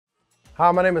Hi,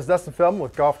 my name is Dustin Feldman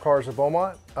with Golf Cars of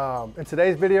Beaumont. In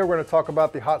today's video, we're going to talk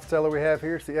about the hot seller we have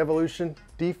here. It's the Evolution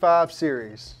D5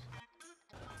 series.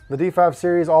 The D5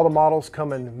 series, all the models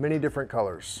come in many different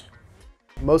colors.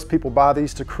 Most people buy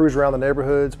these to cruise around the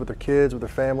neighborhoods with their kids, with their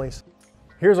families.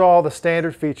 Here's all the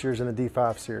standard features in the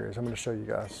D5 series. I'm going to show you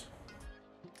guys.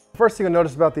 First thing you'll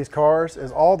notice about these cars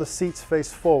is all the seats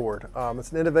face forward.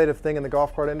 It's an innovative thing in the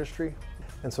golf cart industry.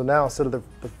 And so now instead of the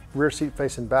rear seat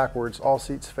facing backwards, all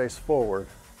seats face forward.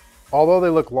 Although they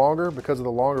look longer because of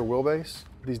the longer wheelbase,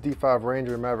 these D5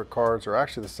 Ranger and Maverick cars are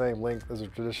actually the same length as a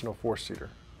traditional four-seater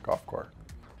golf cart.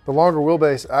 The longer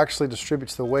wheelbase actually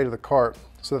distributes the weight of the cart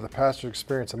so that the passengers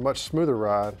experience a much smoother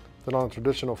ride than on a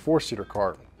traditional four-seater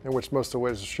cart, in which most of the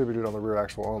weight is distributed on the rear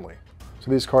axle only.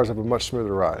 So these cars have a much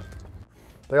smoother ride.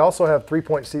 They also have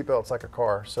three-point seat belts like a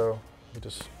car, so it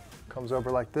just comes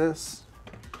over like this.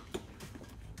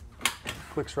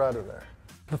 Clicks right in there.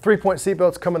 The three-point seat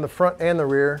belts come in the front and the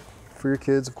rear for your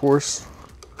kids, of course.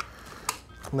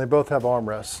 And they both have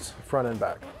armrests, front and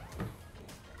back.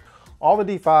 All the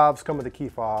D5s come with a key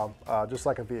fob, just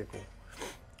like a vehicle.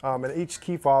 And each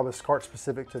key fob is cart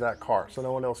specific to that car, so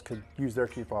no one else could use their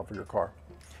key fob for your car.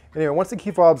 Anyway, once the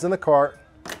key fob's in the cart,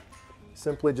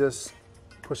 simply just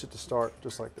push it to start,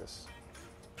 just like this.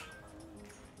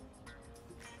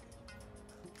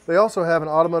 They also have an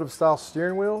automotive style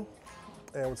steering wheel.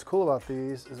 And what's cool about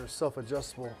these is they're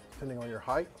self-adjustable depending on your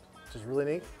height, which is really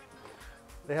neat.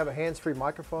 They have a hands-free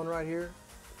microphone right here.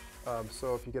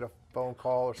 So if you get a phone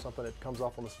call or something, it comes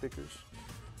off on the speakers.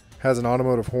 Has an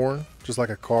automotive horn, just like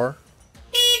a car.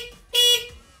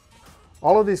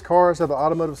 All of these cars have the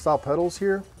automotive style pedals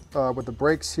here, with the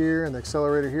brakes here and the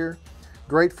accelerator here.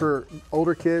 Great for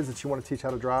older kids that you want to teach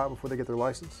how to drive before they get their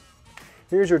license.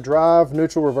 Here's your drive,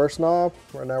 neutral, reverse knob.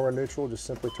 Right now we're neutral, just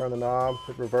simply turn the knob,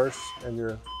 hit reverse, and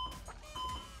your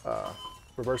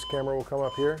reverse camera will come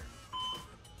up here.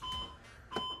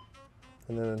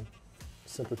 And then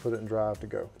simply put it in drive to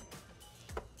go.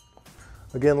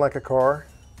 Again, like a car,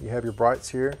 you have your brights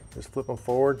here. Just flip them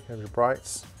forward, you have your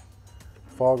brights.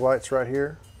 Fog lights right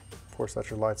here. Of course, that's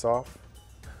your lights off.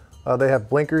 They have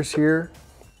blinkers here.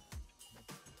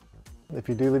 If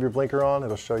you do leave your blinker on,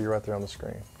 it'll show you right there on the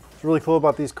screen. What's really cool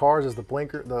about these cars is the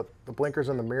blinkers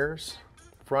and the mirrors,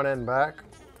 front and back.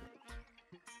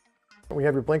 When you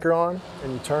have your blinker on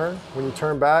and you turn, when you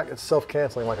turn back, it's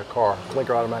self-canceling like a car. The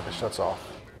blinker automatically shuts off.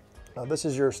 This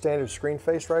is your standard screen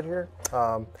face right here.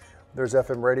 There's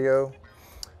FM radio.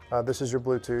 This is your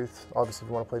Bluetooth, obviously if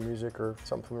you want to play music or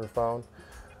something from your phone.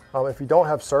 If you don't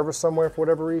have service somewhere for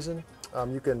whatever reason,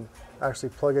 you can actually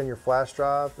plug in your flash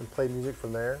drive and play music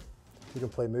from there. You can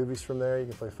play movies from there, you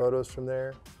can play photos from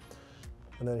there.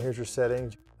 And then here's your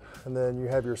settings. And then you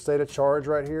have your state of charge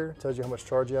right here. Tells you how much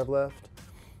charge you have left.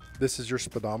 This is your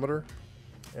speedometer.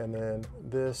 And then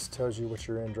this tells you what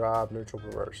you're in, drive, neutral,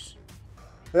 reverse.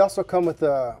 They also come with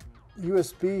a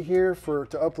USB here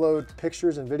to upload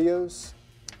pictures and videos.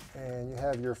 And you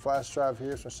have your flash drive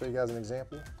here, so I'll show you guys an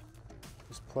example.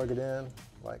 Just plug it in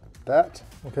like that.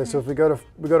 Okay, so if we go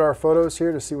to our photos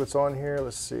here to see what's on here,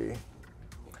 let's see.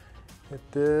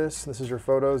 Hit this. This is your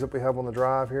photos that we have on the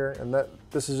drive here, and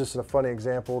this is just a funny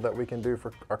example that we can do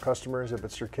for our customers. If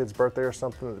it's your kid's birthday or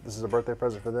something, this is a birthday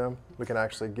present for them, we can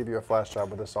actually give you a flash drive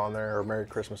with this on there, or Merry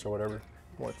Christmas or whatever you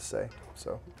want it to say.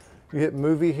 So you hit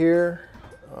movie here.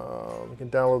 You can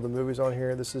download the movies on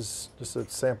here. This is just a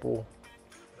sample.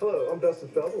 Hello, I'm Dustin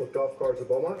Feldman with Golf Cars of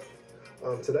Beaumont.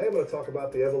 Today I'm going to talk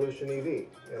about the Evolution EV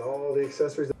and all the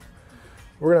accessories.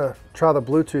 We're going to try the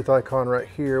Bluetooth icon right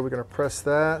here. We're going to press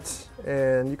that,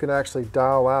 and you can actually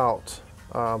dial out.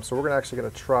 So we're actually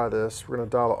going to try this. We're going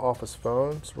to dial an office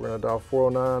phone. So we're going to dial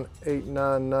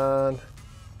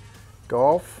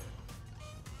 409-899-GOLF.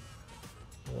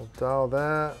 We'll dial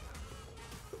that.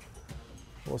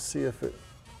 We'll see if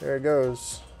there it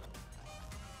goes.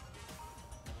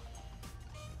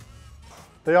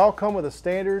 They all come with a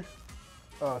standard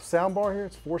sound bar here.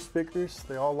 It's 4 speakers.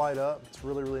 They all light up. It's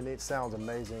really, really neat. Sounds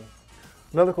amazing.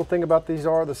 Another cool thing about these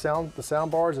are the sound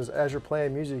bars is as you're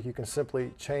playing music, you can simply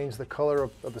change the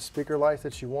color of the speaker lights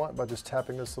that you want by just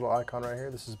tapping this little icon right here.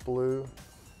 This is blue.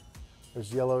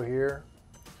 There's yellow here.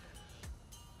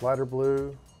 Lighter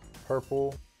blue,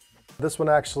 purple. This one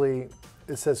actually,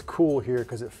 it says cool here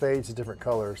because it fades to different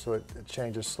colors, so it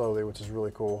changes slowly, which is really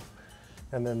cool.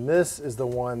 And then this is the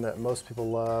one that most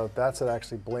people love. It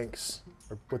actually blinks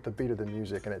with the beat of the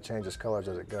music, and it changes colors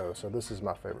as it goes. So this is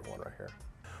my favorite one right here.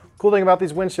 Cool thing about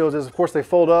these windshields is, of course, they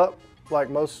fold up like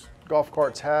most golf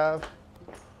carts have,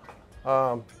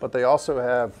 but they also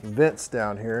have vents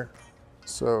down here.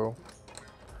 So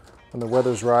when the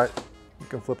weather's right, you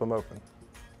can flip them open.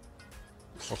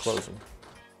 We'll close them.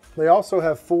 They also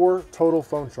have 4 total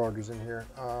phone chargers in here.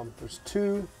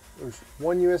 There's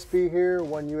one USB here,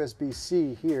 one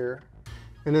USB-C here.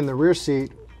 And in the rear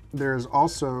seat, there's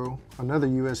also another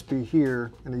USB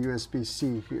here and a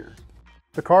USB-C here.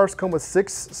 The cars come with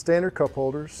 6 standard cup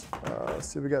holders. Let's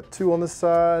see, we got 2 on this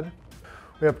side.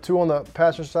 We have 2 on the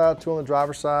passenger side, 2 on the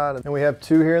driver's side, and we have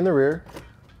 2 here in the rear.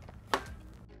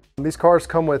 These cars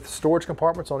come with storage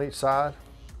compartments on each side.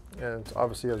 And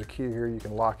obviously there's a key here, you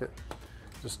can lock it.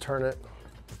 Just turn it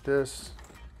like this.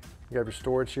 You have your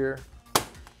storage here. You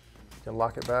can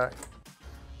lock it back.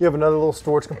 You have another little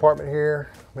storage compartment here.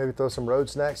 Maybe throw some road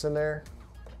snacks in there,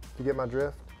 if you get my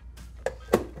drift.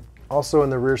 Also in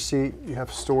the rear seat, you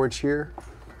have storage here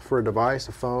for a device,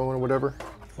 a phone or whatever,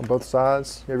 on both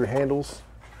sides. You have your handles.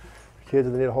 Kids,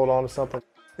 if they need to hold on to something.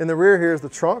 In the rear here is the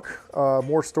trunk.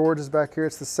 More storage is back here.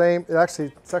 It's the same,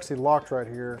 it's actually locked right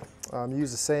here. You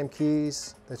use the same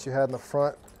keys that you had in the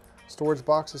front storage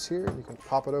boxes here. You can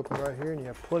pop it open right here and you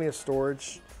have plenty of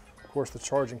storage. Of course, the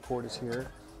charging port is here.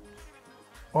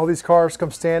 All these cars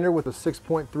come standard with a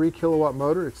 6.3 kilowatt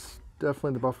motor. It's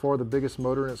definitely by far the biggest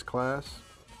motor in its class.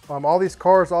 All these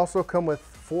cars also come with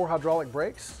 4 hydraulic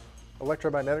brakes,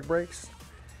 electromagnetic brakes.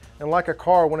 And like a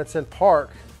car, when it's in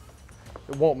park,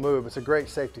 it won't move. It's a great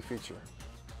safety feature.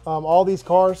 All these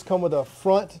cars come with a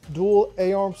front dual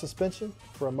A-arm suspension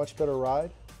for a much better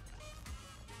ride,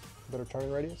 better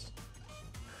turning radius.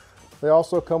 They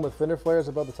also come with fender flares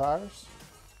above the tires.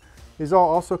 These all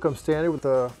also come standard with,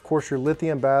 of course, your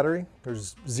lithium battery.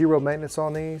 There's 0 maintenance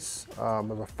on these.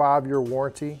 There's a 5-year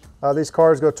warranty. These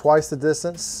cars go twice the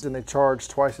distance and they charge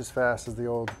twice as fast as the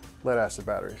old lead acid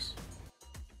batteries.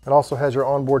 It also has your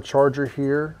onboard charger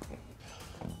here.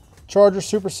 Charger's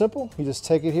super simple. You just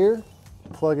take it here,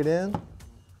 plug it in.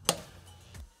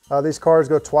 These cars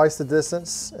go twice the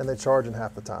distance and they charge in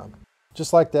half the time.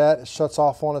 Just like that, it shuts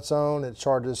off on its own. It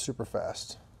charges super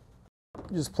fast.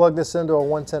 You just plug this into a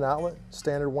 110 outlet,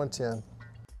 standard 110.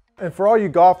 And for all you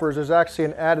golfers, there's actually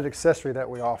an added accessory that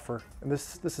we offer. And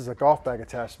this is a golf bag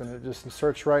attachment. It just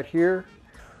inserts right here.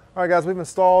 All right guys, we've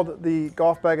installed the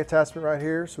golf bag attachment right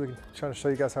here, so we can try to show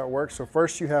you guys how it works. So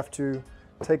first you have to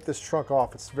take this trunk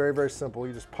off. It's very, very simple.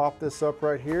 You just pop this up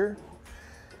right here,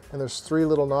 and there's 3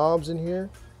 little knobs in here.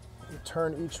 You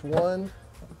turn each one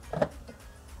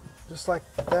just like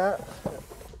that.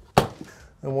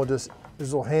 And we'll just,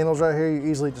 there's little handles right here. You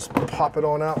easily just pop it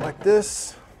on out like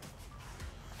this.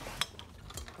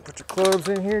 Put your clubs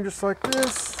in here just like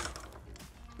this.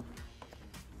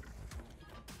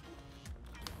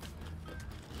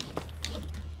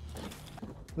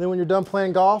 And then when you're done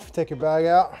playing golf, take your bag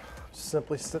out.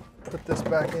 Simply put this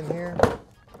back in here.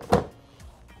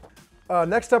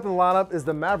 Next up in the lineup is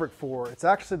the Maverick 4. It's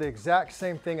actually the exact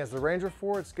same thing as the Ranger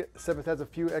 4, except it has a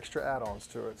few extra add-ons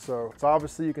to it. So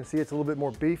obviously you can see it's a little bit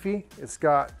more beefy. It's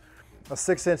got a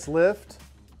 6-inch lift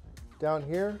down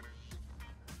here,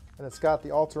 and it's got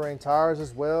the all-terrain tires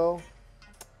as well,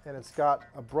 and it's got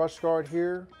a brush guard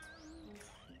here,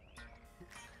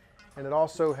 and it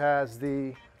also has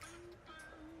the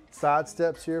side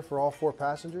steps here for all 4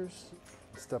 passengers.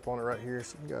 Step on it right here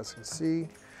so you guys can see.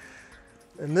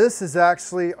 And this is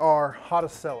actually our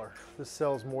hottest seller. This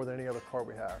sells more than any other car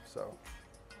we have. So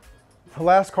the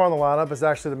last car on the lineup is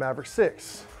actually the Maverick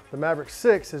 6. The Maverick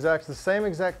 6 is actually the same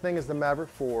exact thing as the Maverick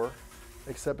 4,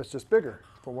 except it's just bigger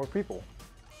for more people.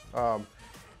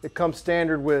 It comes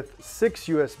standard with 6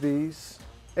 USBs,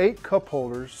 8 cup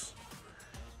holders,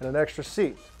 and an extra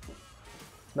seat.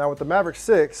 Now with the Maverick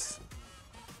 6,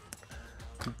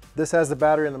 this has the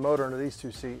battery and the motor under these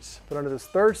 2 seats, but under this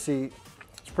 3rd seat,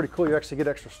 it's pretty cool. You actually get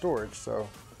extra storage, so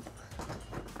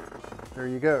there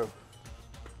you go.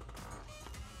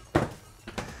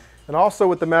 And also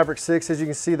with the Maverick 6, as you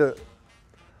can see, the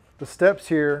steps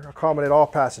here accommodate all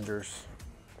passengers.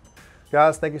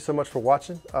 Guys, thank you so much for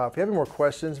watching. If you have any more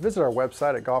questions, visit our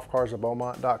website at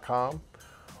golfcarsofbeaumont.com,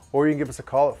 or you can give us a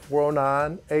call at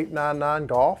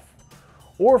 409-899-GOLF.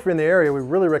 Or if you're in the area, we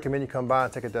really recommend you come by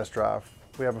and take a test drive.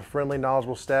 We have a friendly,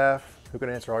 knowledgeable staff who can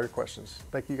answer all your questions.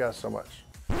 Thank you guys so much.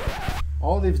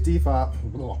 All these D5.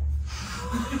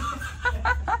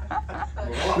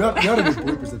 You ought to do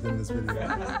bloopers at the end of this video.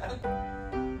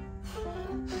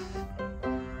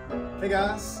 Hey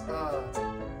guys,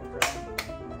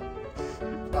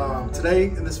 today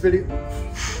in this video,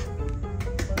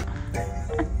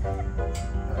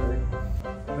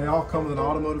 they all come with an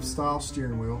automotive style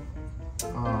steering wheel.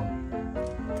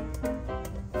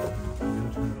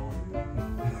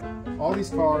 All these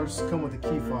cars come with a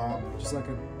key fob, just like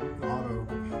an auto.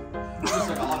 Just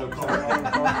like an auto car.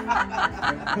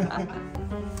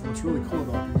 What's really cool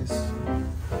about these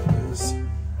is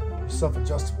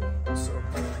self-adjustable. So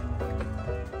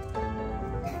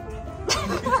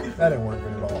that didn't work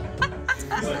good at all.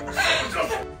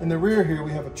 In the rear here,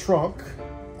 we have a trunk.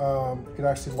 You can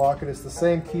actually lock it. It's the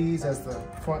same keys as the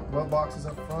front glove boxes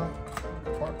up front.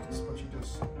 But you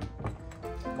just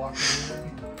lock it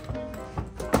in.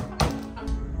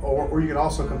 Or you can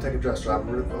also come take a dress drive.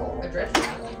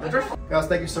 Guys,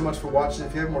 thank you so much for watching.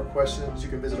 If you have more questions, you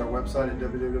can visit our website at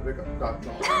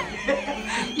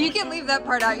www.golfcartsofbeaumont.com. You can leave that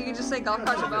part out. You can just say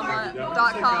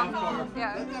golfcartsofbeaumont.com.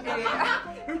 Yeah.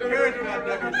 Who cares about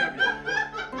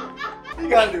www? You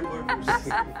gotta do bloopers.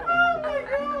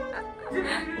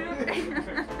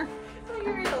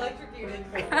 You're electrocuted.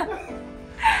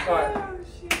 Alright.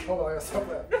 Hold on, I gotta stop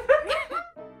that.